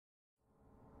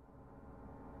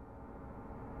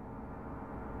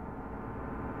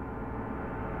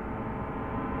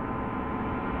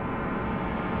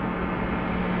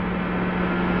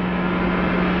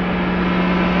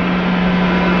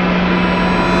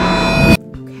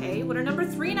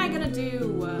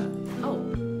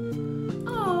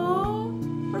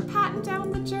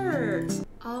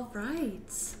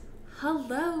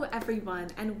Hello everyone,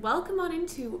 and welcome on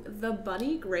into the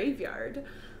Bunny Graveyard.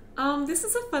 This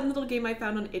is a fun little game I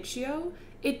found on itch.io.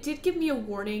 It did give me a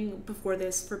warning before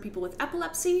this for people with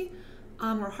epilepsy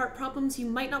or heart problems. You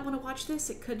might not want to watch this.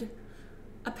 It could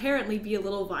apparently be a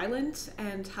little violent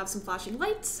and have some flashing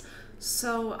lights,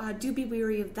 so do be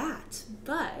wary of that.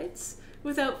 But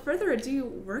without further ado,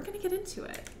 we're gonna get into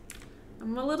it.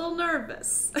 I'm a little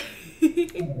nervous.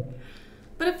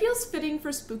 But it feels fitting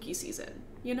for spooky season,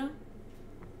 you know?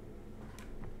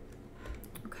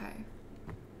 Okay.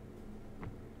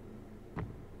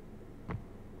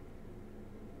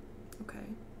 Okay.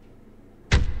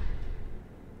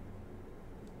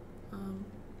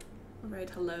 Alright,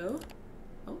 hello?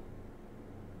 Oh.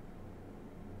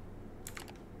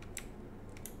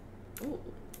 Oh.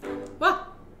 Wah!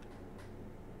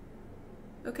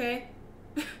 Okay.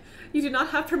 You do not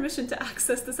have permission to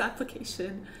access this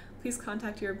application. Please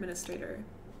contact your administrator.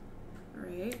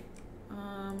 Alright.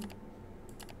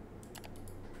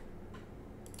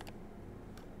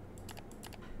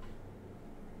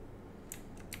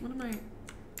 What am I?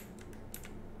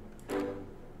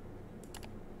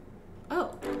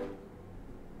 Oh.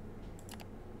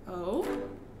 Oh.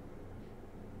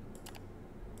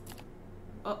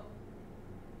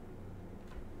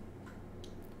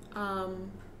 Oh.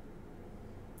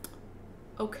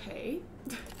 Okay.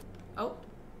 Oh.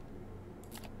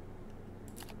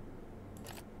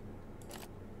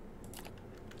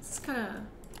 This is kind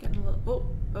of getting a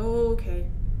little... Oh, okay.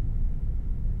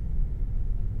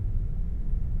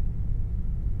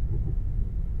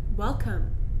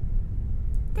 Welcome.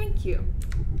 Thank you.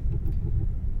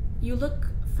 You look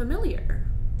familiar.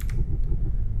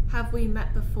 Have we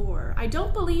met before? I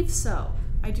don't believe so.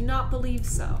 I do not believe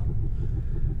so.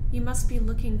 You must be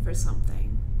looking for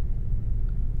something.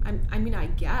 I mean, I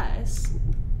guess.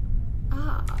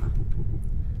 Ah.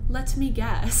 Let me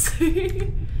guess.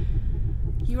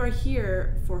 You are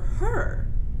here for her,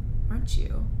 aren't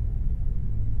you?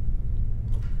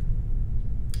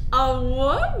 A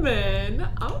woman?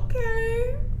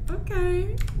 Okay.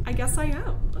 Okay. I guess I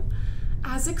am.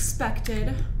 As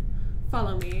expected.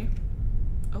 Follow me.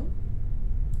 Oh.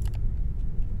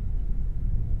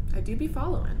 I do be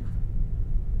following.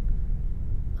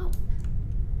 Oh.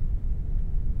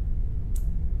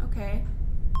 Okay.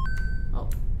 Oh.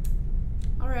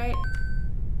 Alright.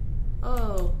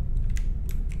 Oh.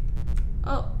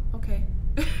 Oh, okay.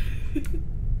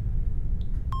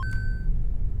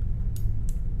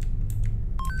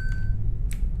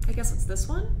 I guess it's this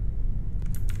one?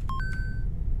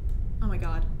 Oh my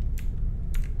god.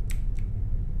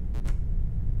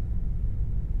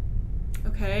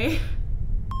 Okay.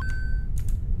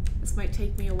 This might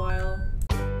take me a while.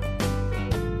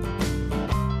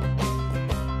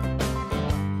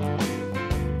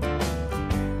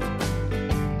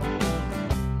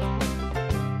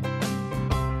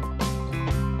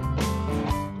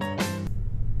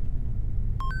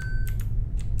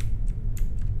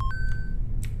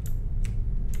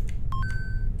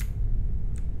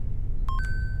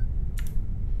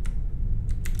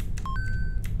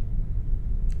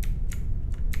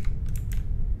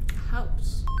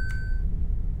 House.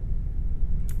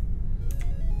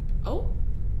 Oh.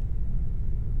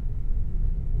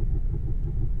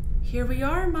 Here we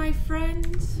are, my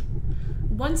friend.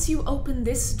 Once you open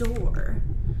this door,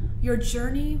 your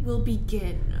journey will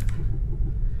begin.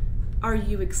 Are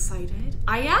you excited?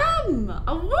 I am!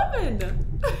 A woman!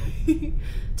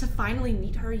 To finally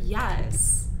meet her,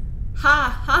 yes.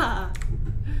 Ha ha!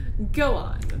 Go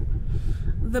on.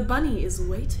 The bunny is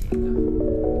waiting.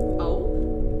 Oh?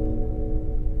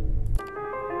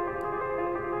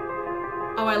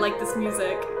 Oh, I like this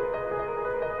music.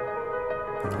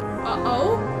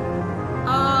 Uh-oh?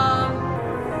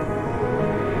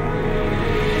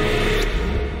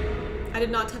 I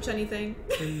did not touch anything.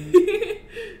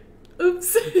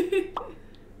 Oops.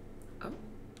 Oh.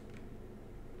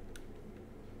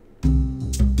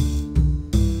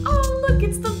 Oh, look,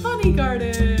 it's the bunny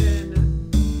garden.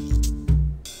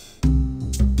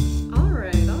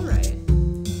 Alright, alright.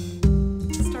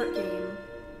 Start game.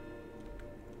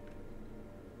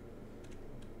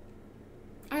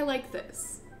 I like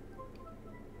this.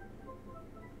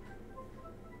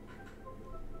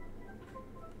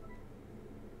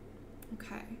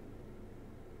 Okay.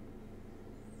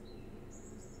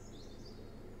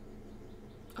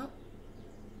 Oh.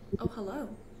 Oh, hello.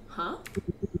 Huh?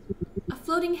 A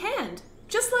floating hand,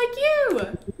 just like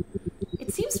you!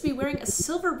 It seems to be wearing a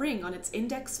silver ring on its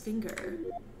index finger.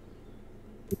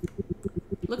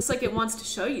 Looks like it wants to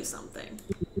show you something.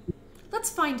 Let's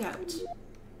find out.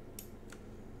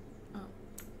 Oh.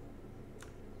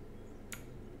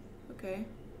 Okay.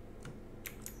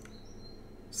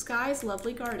 Sky's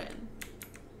lovely garden.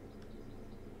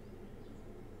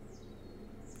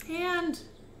 Hand!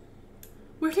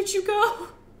 Where did you go?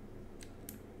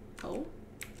 Oh.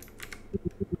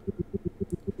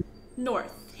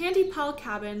 North. Handy Pal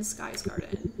Cabin, Sky's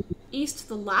garden. East,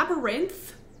 the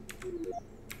labyrinth.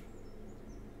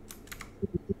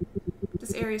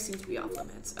 This area seems to be off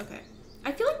limits. Okay.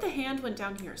 I feel like the hand went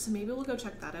down here, so maybe we'll go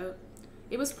check that out.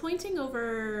 It was pointing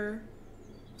over...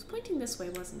 It was pointing this way,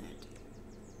 wasn't it?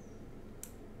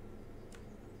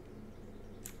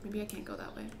 Maybe I can't go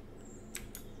that way.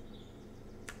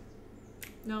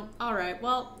 No. Alright,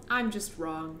 well, I'm just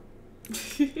wrong.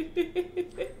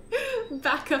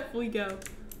 Back up we go.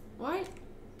 What?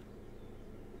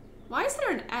 Why is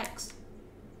there an X?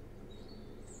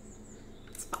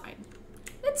 It's fine.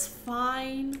 It's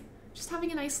fine. Just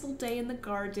having a nice little day in the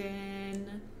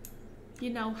garden. You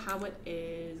know how it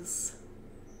is.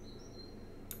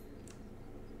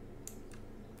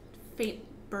 Faint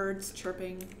birds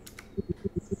chirping.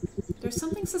 There's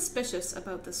something suspicious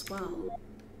about this well.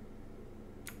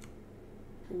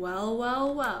 Well,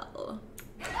 well, well.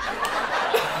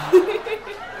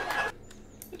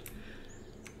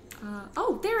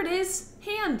 Oh, there it is!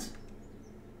 Hand!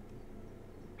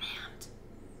 Hand.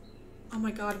 Oh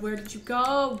my god, where did you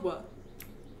go?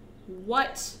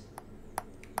 What?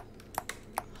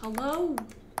 Hello?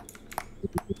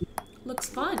 Looks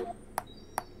fun.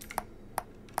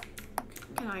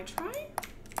 Can I try?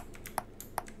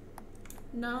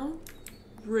 No?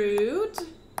 Rude?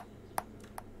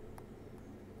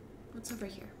 What's over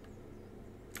here?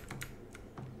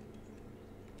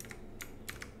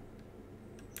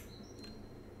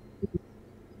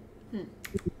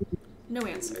 No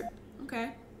answer.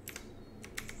 Okay.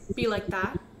 Be like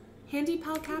that. Handy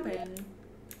Pal Cabin.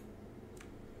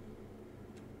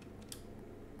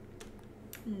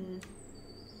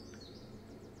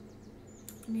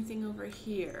 Anything over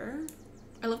here?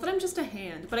 I love that I'm just a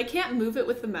hand, but I can't move it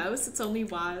with the mouse. It's only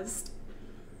WASD.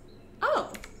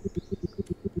 Oh!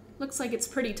 Looks like it's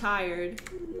pretty tired.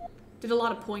 Did a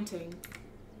lot of pointing.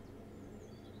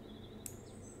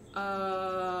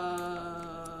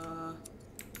 A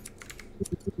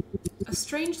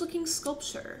strange-looking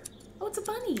sculpture. Oh, it's a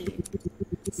bunny.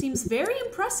 Seems very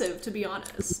impressive, to be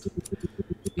honest.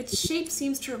 Its shape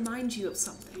seems to remind you of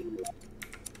something.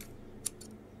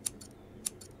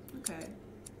 Okay.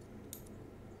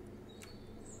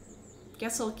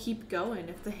 Guess I'll keep going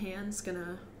if the hand's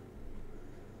gonna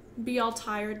be all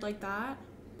tired like that.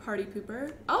 Party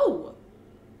pooper. Oh!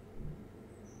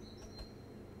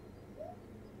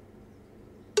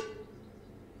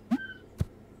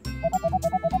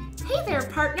 Hey there,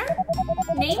 partner.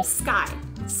 Name's Sky.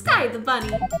 Sky the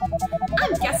bunny.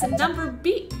 I'm guessing number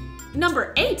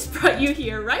 8 brought you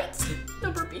here, right?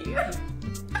 Number B.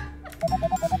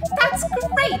 That's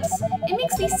great! It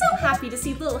makes me so happy to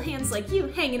see little hands like you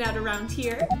hanging out around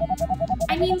here.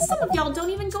 I mean, some of y'all don't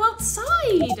even go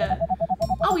outside.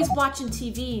 Always watching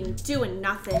TV and doing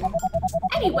nothing.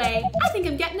 Anyway, I think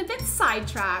I'm getting a bit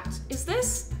sidetracked. Is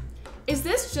this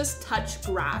just touch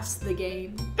grass, the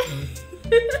game?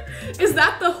 Is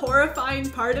that the horrifying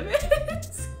part of it?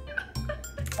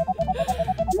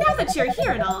 Now that you're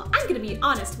here and all, I'm gonna be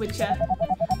honest with ya.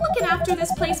 Looking after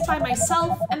this place by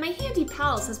myself and my handy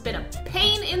pals has been a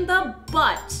pain in the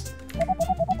butt.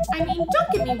 I mean,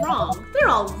 don't get me wrong, they're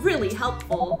all really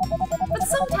helpful, but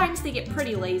sometimes they get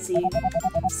pretty lazy.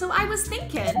 So I was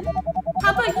thinking,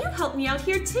 how about you help me out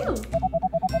here too?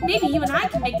 Maybe you and I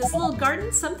can make this little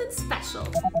garden something special.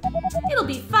 It'll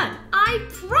be fun, I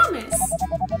promise.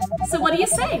 So what do you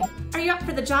say? Are you up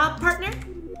for the job, partner?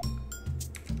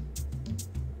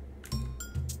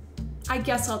 I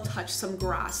guess I'll touch some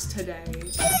grass today.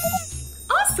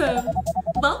 Awesome!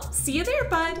 Well, see you there,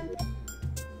 bud.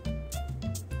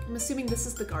 I'm assuming this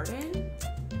is the garden?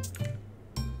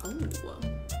 Oh.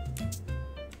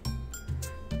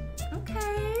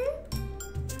 Okay.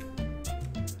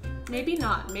 Maybe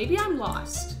not. Maybe I'm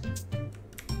lost.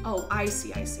 Oh, I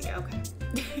see, okay.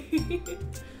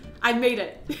 I made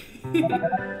it.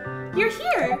 You're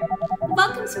here!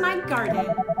 Welcome to my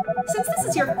garden. Since this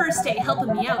is your first day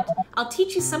helping me out, I'll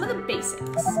teach you some of the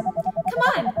basics. Come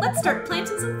on, let's start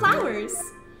planting some flowers.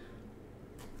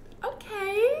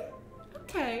 Okay.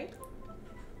 Okay.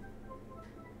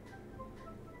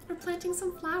 We're planting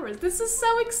some flowers. This is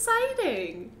so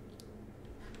exciting.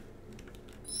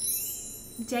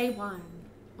 Day 1.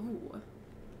 Oh.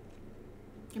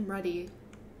 I'm ready.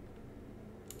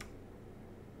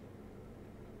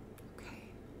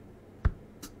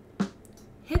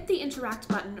 Hit the interact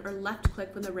button or left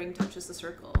click when the ring touches the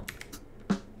circle.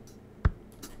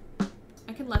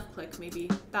 I can left click maybe.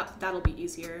 That'll be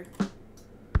easier.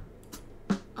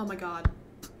 Oh my god.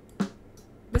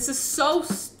 This is so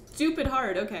stupid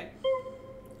hard. Okay.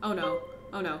 Oh no.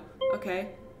 Oh no. Okay.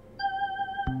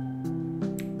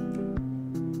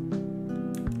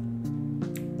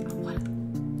 What?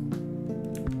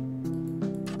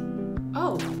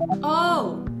 Oh.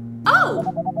 Oh.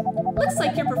 Oh! Looks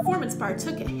like your performance bar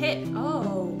took a hit.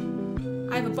 Oh.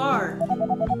 I have a bar.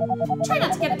 Try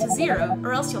not to get it to 0,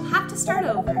 or else you'll have to start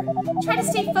over. Try to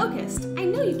stay focused. I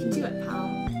know you can do it, pal.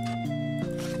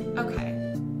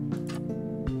 Okay.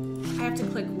 I have to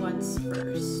click once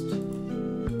first.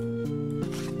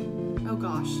 Oh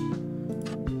gosh.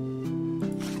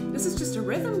 This is just a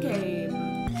rhythm game.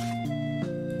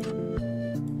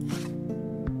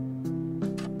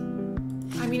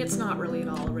 I mean, it's not really at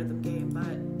all a rhythm game,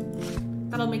 but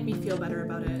that'll make me feel better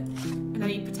about it and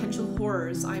any potential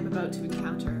horrors I'm about to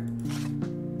encounter.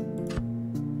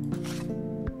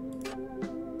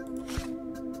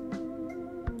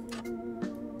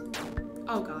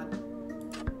 Oh god.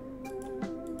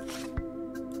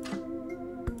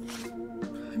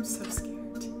 I'm so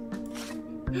scared.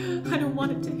 I don't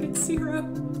want it to hit 0.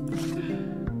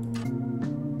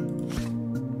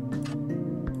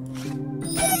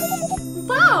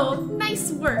 Wow,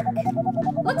 nice work.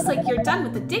 Looks like you're done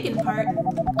with the digging part.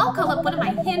 I'll call up one of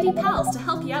my handy pals to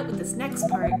help you out with this next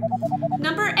part.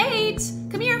 Number 8,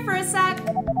 come here for a sec.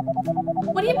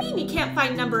 What do you mean you can't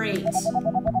find number 8?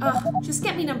 Ugh, just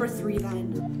get me number 3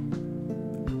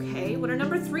 then. Okay, what are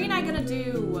number 3 and I gonna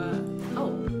do?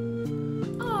 Oh,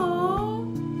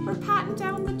 we're patting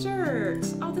down the dirt.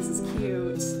 Oh, this is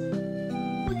cute.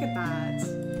 Look at that.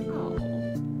 Oh,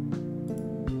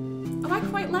 I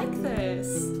quite like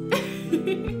this.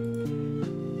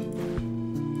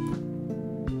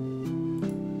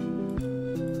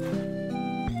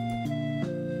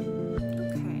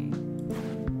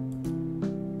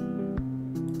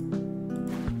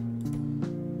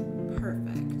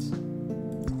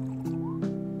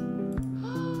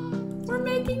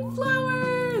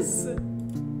 Flowers!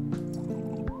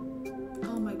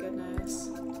 Oh my goodness.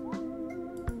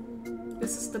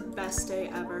 This is the best day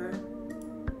ever.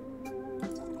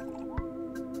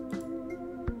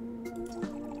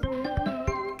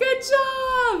 Good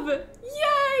job!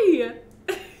 Yay!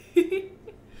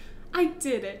 I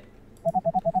did it.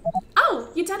 Oh,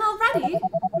 you done already?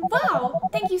 Wow,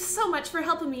 thank you so much for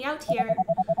helping me out here.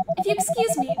 If you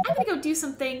excuse me, I'm gonna go do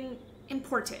something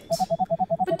important.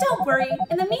 But don't worry,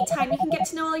 in the meantime you can get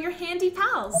to know all your handy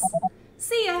pals.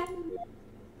 See ya!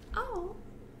 Oh.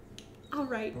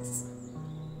 Alright.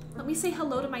 Let me say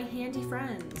hello to my handy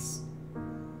friends.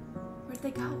 Where'd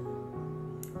they go?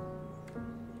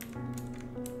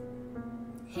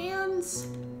 Hands.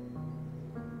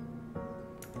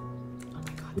 Oh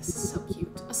my god, this is so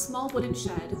cute. A small wooden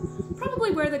shed.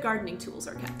 Probably where the gardening tools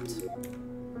are kept.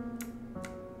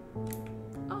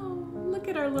 Oh, look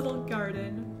at our little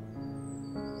garden.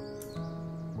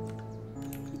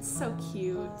 So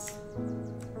cute.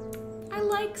 I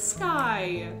like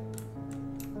Sky.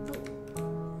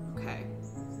 Okay.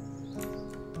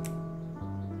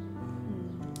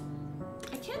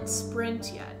 I can't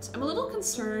sprint yet. I'm a little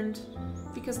concerned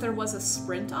because there was a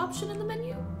sprint option in the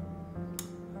menu,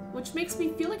 which makes me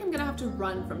feel like I'm gonna have to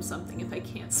run from something if I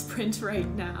can't sprint right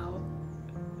now.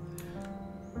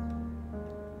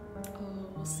 Oh,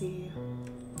 we'll see.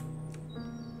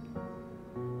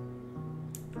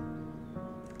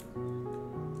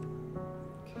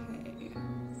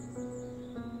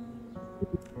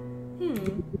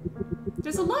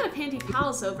 There's a lot of handy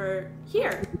pals over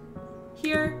here,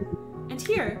 here, and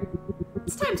here.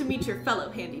 It's time to meet your fellow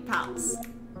handy pals.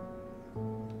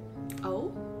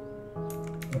 Oh?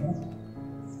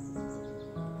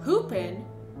 Hoopin'?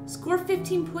 Score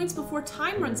 15 points before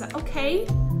time runs out. Okay.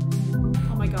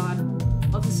 Oh my god.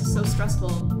 Oh, this is so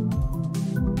stressful.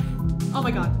 Oh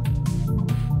my god.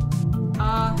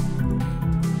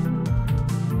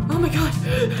 Oh my god.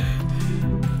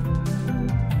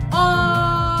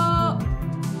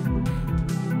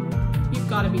 You've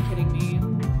got to be kidding me.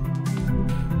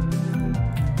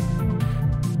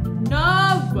 No!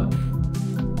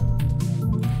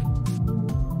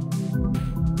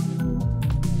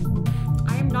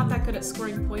 I am not that good at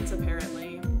scoring points,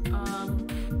 apparently.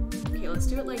 Okay, let's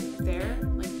do it like there,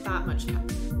 like that much.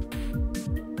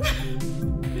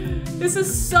 This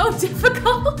is so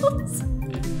difficult!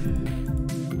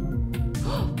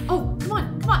 Oh, come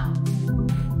on, come on!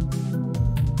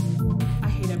 I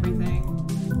hate everything.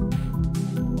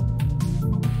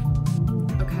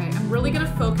 Okay, I'm really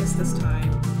gonna focus this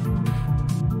time.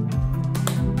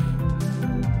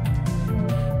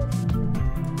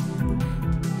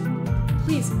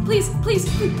 Please, please, please,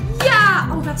 please. Yeah!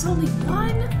 Oh, that's only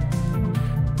one?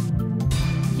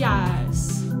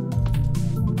 Yes.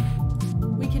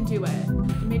 We can do it.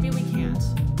 Maybe we can't.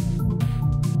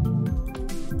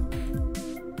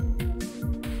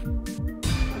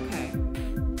 Okay.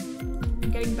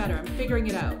 I'm getting better. I'm figuring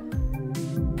it out.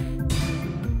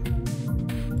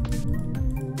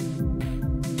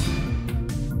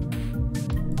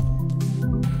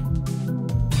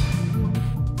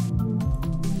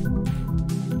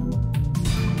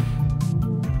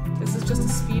 This is just a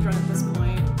speed run at this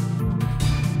point.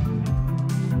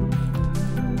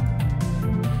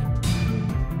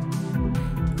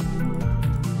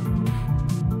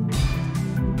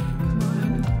 Come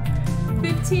on.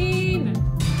 15!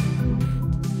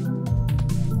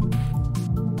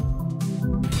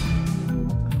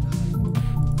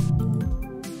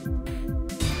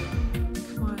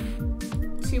 Come on.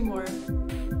 2 more.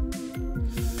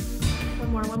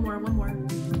 One more.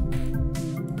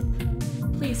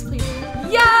 Please, please.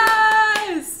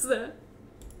 Yes!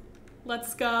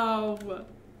 Let's go.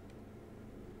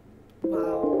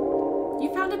 Wow.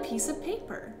 You found a piece of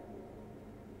paper.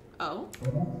 Oh.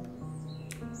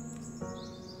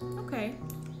 Okay.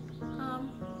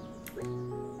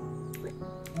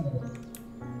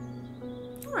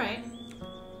 Alright.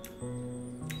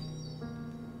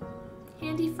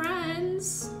 Handy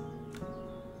friends.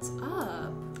 What's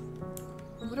up?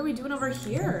 What are we doing over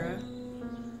here?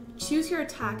 Choose your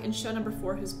attack and show number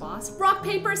 4 who's boss. Rock,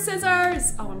 paper,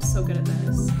 scissors! Oh, I'm so good at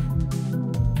this.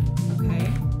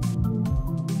 Okay.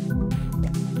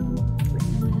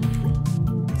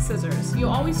 Scissors. You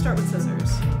always start with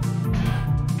scissors.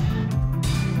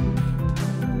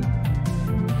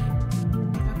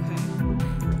 Okay.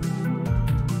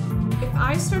 If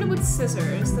I started with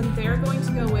scissors, then they're going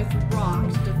to go with rock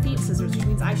to defeat scissors, which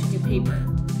means I should do paper.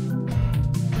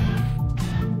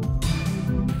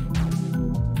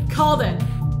 Called it.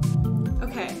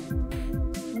 Okay.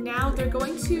 Now they're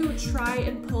going to try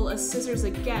and pull a scissors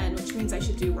again, which means I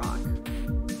should do rock.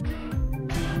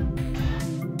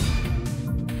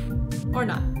 Or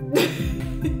not.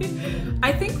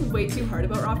 I think way too hard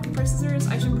about rock, paper, scissors.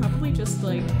 I should probably just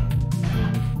like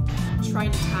try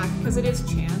and attack because it is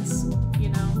chance, you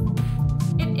know?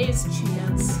 It is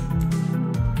chance.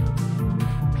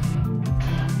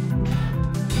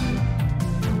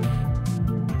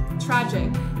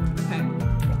 Tragic. Okay.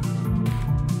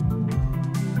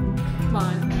 Come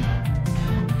on.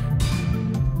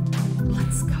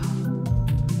 Let's go.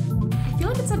 I feel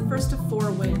like it said first to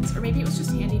 4 wins, or maybe it was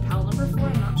just handy pal number 4,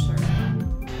 I'm not sure.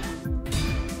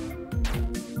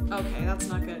 Okay, that's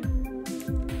not good.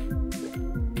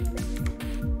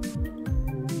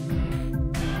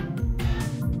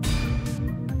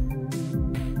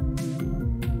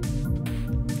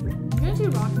 I'm gonna do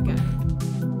rock again.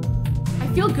 I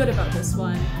feel good about this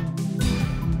one.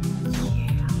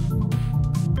 Yeah.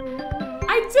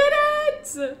 I did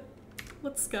it!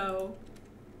 Let's go.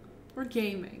 We're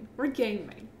gaming. We're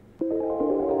gaming.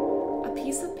 A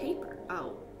piece of paper.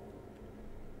 Oh.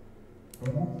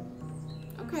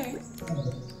 Okay.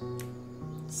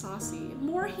 Saucy.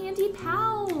 More handy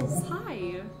pals.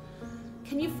 Hi.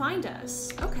 Can you find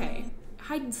us? Okay.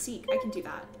 Hide and seek. I can do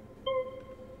that.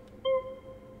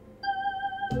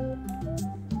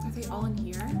 Are they all in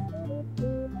here?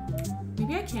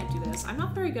 Maybe I can't do this. I'm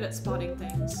not very good at spotting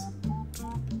things.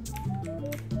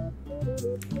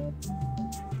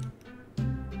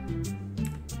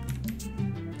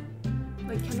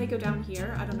 Like, can they go down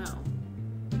here? I don't know.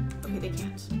 Okay, they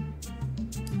can't.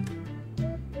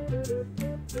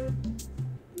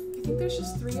 I think there's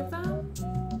just 3 of them.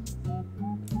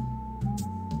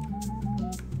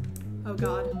 Oh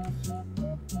god.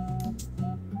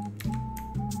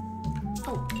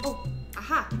 Oh,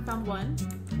 aha, found one.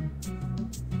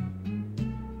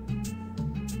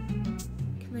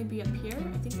 Can they be up here?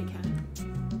 I think they can.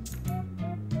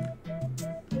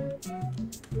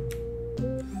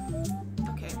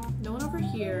 Okay, no one over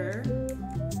here.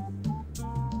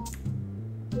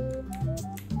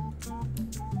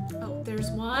 Oh, there's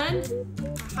one.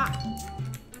 Aha.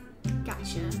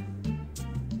 Gotcha.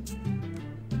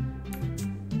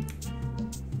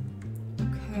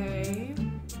 Okay.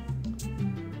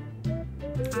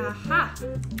 Aha!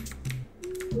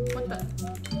 What the?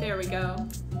 There we go.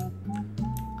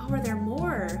 Oh, are there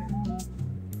more?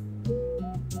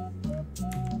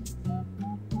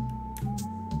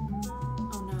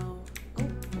 Oh no. Oh.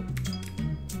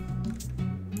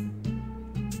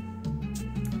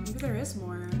 Maybe there is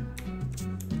more.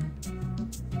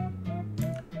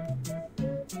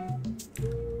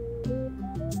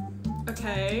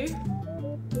 Okay.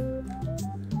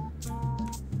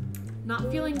 Not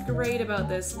feeling great about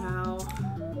this now.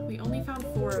 We only found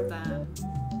 4 of them.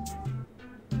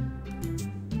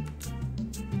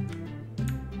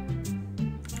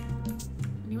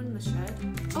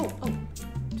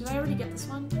 this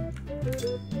one?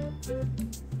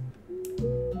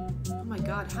 Oh my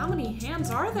god, how many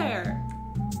hands are there?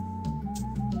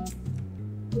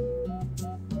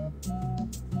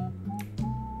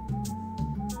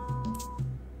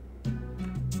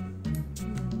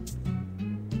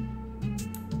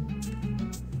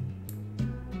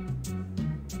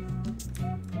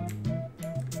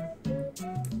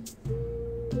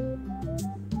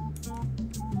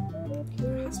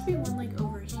 There has to be one like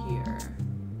over here.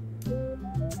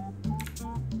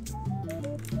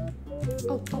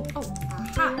 Oh,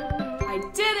 aha! I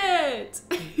did it!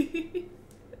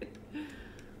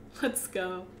 Let's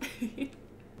go.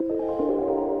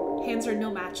 Hands are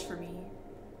no match for me.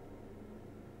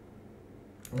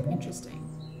 Interesting.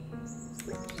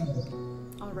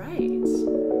 All right.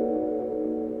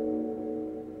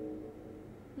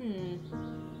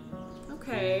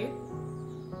 Okay.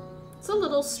 It's a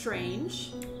little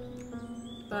strange,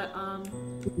 but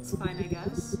it's fine, I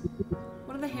guess.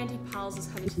 One of the handy pals is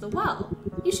headed to the well.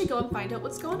 You should go and find out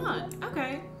what's going on.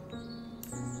 Okay.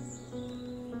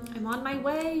 I'm on my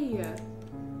way.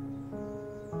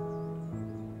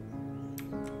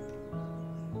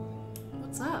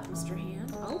 What's up, Mr.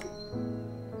 Hand? Oh.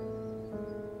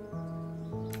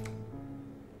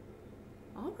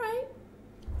 All right.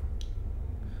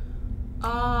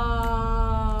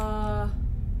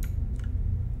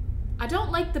 I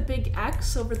don't like the big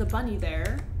X over the bunny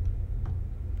there.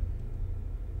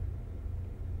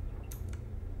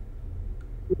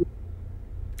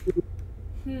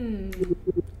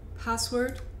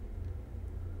 Password?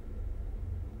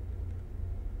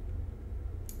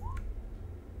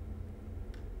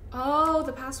 Oh,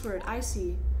 the password. I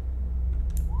see.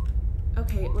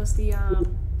 Okay, it was the,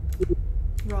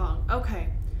 wrong. Okay.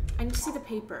 I need to see the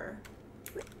paper.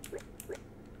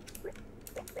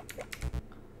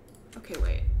 Okay,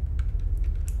 wait.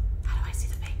 How do I see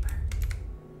the paper?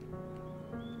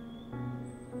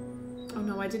 Oh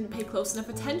no, I didn't pay close enough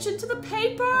attention to the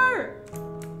paper!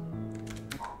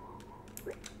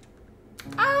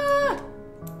 Ah!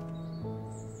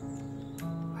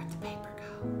 Where'd the paper go?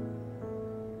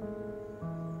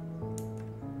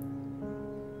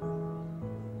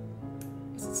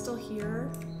 Is it still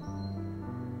here?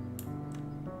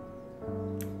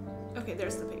 Okay,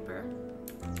 there's the paper.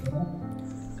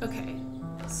 Okay,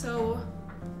 so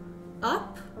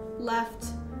up,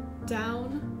 left,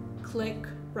 down, click,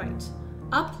 right.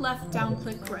 Up, left, down,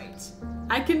 click, right.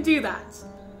 I can do that.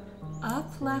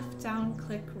 Up, left, down,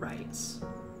 click, right.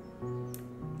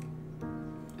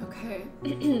 Okay.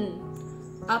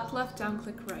 Up, left, down,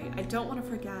 click, right. I don't want to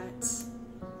forget.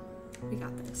 We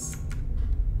got this.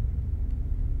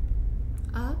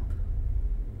 Up,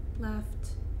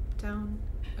 left, down,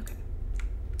 okay.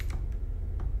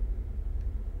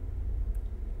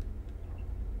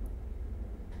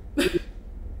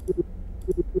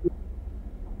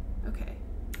 Okay.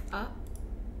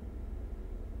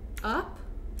 Up,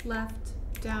 left,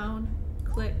 down,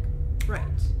 click, right.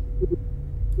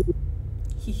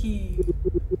 Hee hee.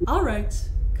 All right,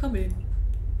 come in.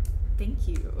 Thank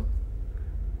you.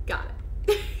 Got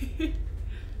it.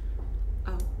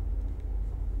 Oh.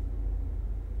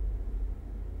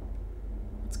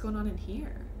 What's going on in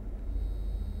here?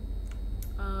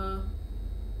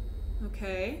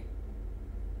 Okay.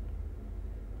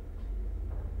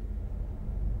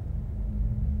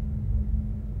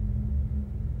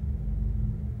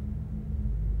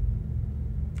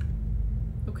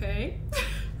 Okay. A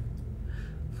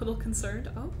little concerned.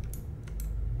 Oh.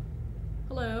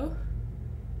 Hello.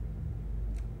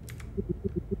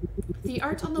 The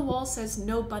art on the wall says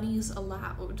no bunnies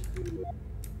allowed.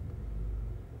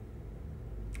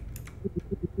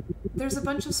 There's a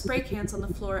bunch of spray cans on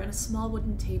the floor and a small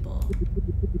wooden table.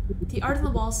 The art on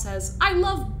the wall says, I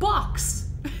love box!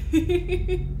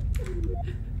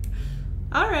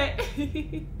 Alright.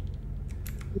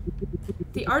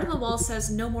 The art on the wall says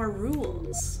no more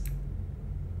rules.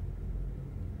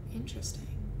 Interesting.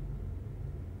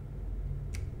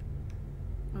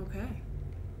 Okay. I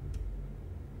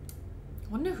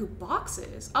wonder who Box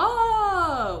is.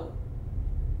 Oh!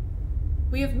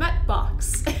 We have met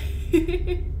Box.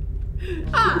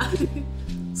 Ah!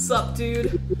 Sup,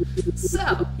 dude?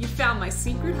 So, you found my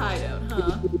secret hideout,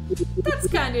 huh? That's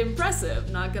kinda impressive,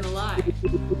 not gonna lie.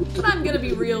 But I'm gonna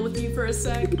be real with you for a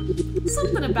sec.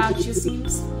 Something about you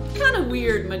seems kinda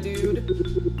weird, my dude.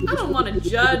 I don't want to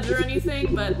judge or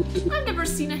anything, but I've never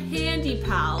seen a handy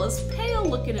pal as pale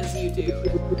looking as you do.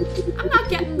 I'm not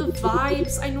getting the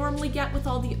vibes I normally get with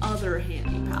all the other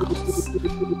handy pals.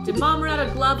 Did mom run out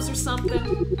of gloves or something?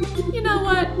 You know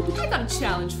what? I got a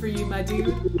challenge for you, my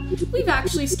dude. We're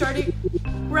actually starting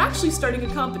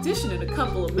a competition in a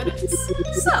couple of minutes.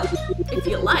 So, if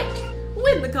you like,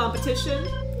 win the competition,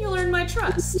 you'll earn my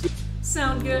trust.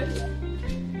 Sound good?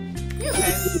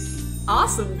 Okay.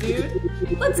 Awesome, dude.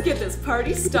 Let's get this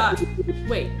party started.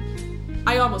 Wait,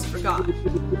 I almost forgot.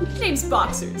 Name's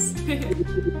Boxers.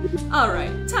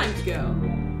 Alright, time to go.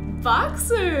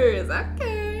 Boxers!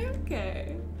 Okay,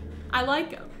 okay. I like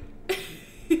them.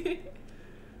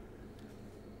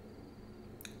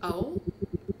 Oh?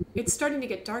 It's starting to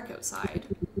get dark outside.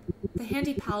 The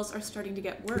handy pals are starting to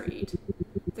get worried.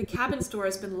 The cabin's door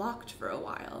has been locked for a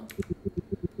while.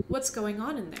 What's going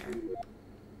on in there?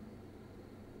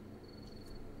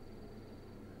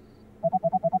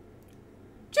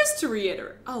 Just to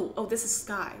reiterate, oh, this is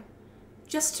Sky.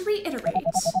 Just to reiterate,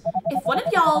 if one of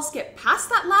y'alls get past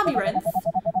that labyrinth,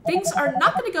 things are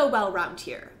not gonna go well round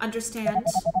here, understand?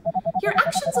 Your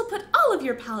actions will put all of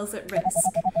your pals at risk,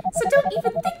 so don't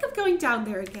even think of going down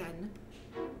there again.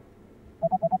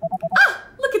 Ah,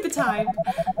 look at the time.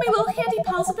 My little handy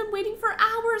pals have been waiting for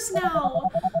hours now.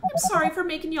 I'm sorry for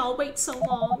making y'all wait so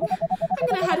long. I'm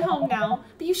gonna head home now,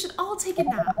 but you should all take a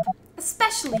nap,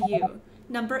 especially you,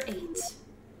 number 8.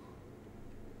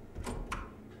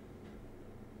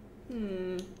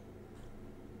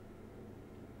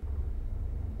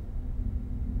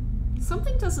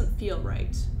 Something doesn't feel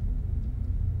right.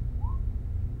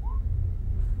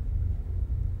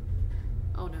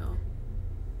 Oh no.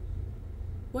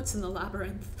 What's in the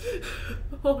labyrinth?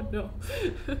 Oh no.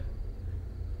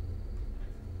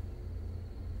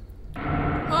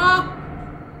 Ah!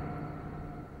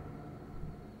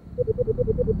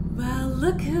 Well,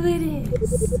 look who it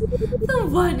is. The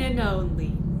one and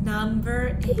only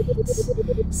number 8.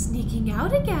 Sneaking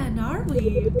out again, are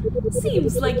we?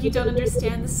 Seems like you don't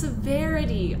understand the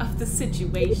severity of the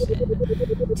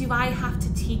situation. Do I have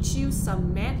to teach you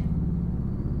some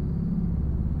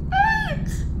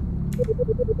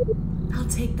I'll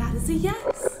take that as a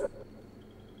yes.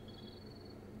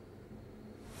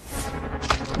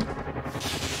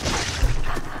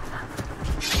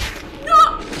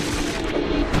 No!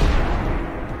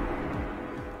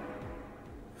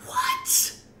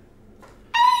 What?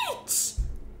 8!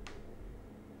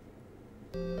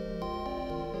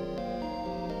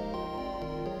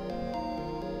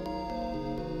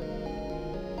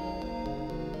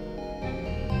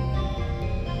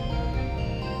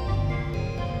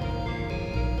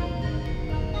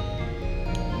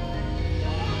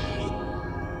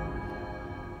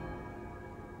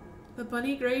 The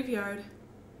bunny graveyard.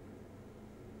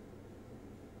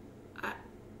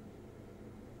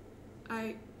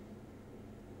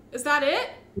 Is that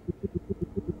it?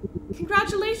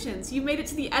 Congratulations, you made it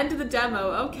to the end of the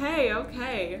demo. Okay,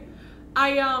 okay.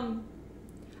 I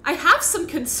have some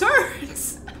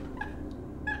concerns.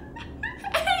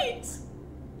 8!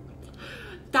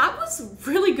 That was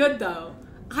really good though.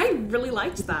 I really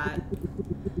liked that.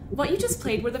 What you just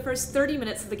played were the first 30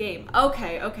 minutes of the game.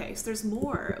 Okay, okay, so there's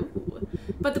more. Ooh.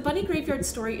 But the Bunny Graveyard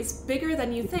story is bigger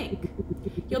than you think.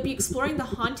 You'll be exploring the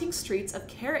haunting streets of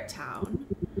Carrot Town,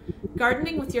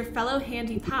 gardening with your fellow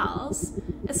handy pals,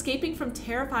 escaping from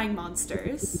terrifying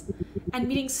monsters, and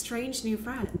meeting strange new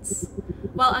friends,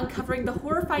 while uncovering the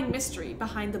horrifying mystery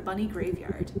behind the Bunny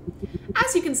Graveyard.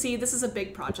 As you can see, this is a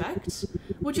big project,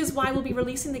 which is why we'll be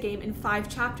releasing the game in 5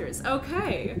 chapters.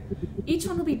 Okay. Each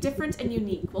one will be different and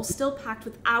unique, while still packed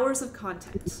with hours of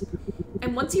content.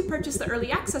 And once you purchase the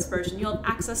early access version, you'll have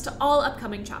access to all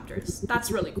upcoming chapters. That's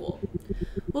really cool.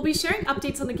 We'll be sharing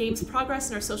updates on the game's progress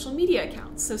in our social media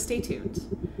accounts, so stay tuned.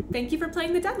 Thank you for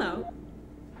playing the demo.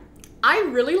 I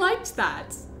really liked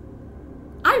that.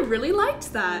 I really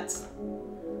liked that.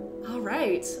 All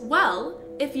right, well,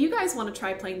 if you guys want to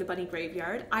try playing the Bunny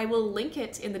Graveyard, I will link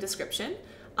it in the description.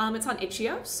 It's on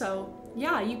itch.io, so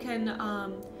yeah, you can,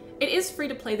 it is free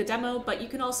to play the demo, but you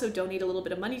can also donate a little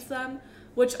bit of money to them,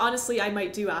 which honestly I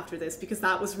might do after this because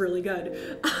that was really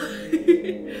good.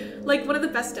 Like one of the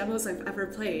best demos I've ever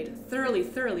played.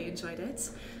 Thoroughly enjoyed it.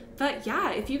 But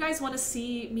yeah, if you guys want to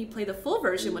see me play the full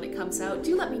version when it comes out,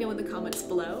 do let me know in the comments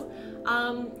below.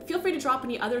 Feel free to drop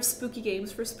any other spooky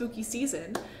games for spooky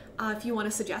season if you want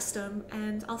to suggest them,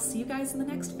 and I'll see you guys in the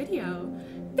next video.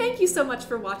 Thank you so much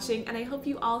for watching, and I hope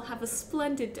you all have a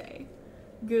splendid day.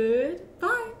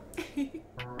 Goodbye.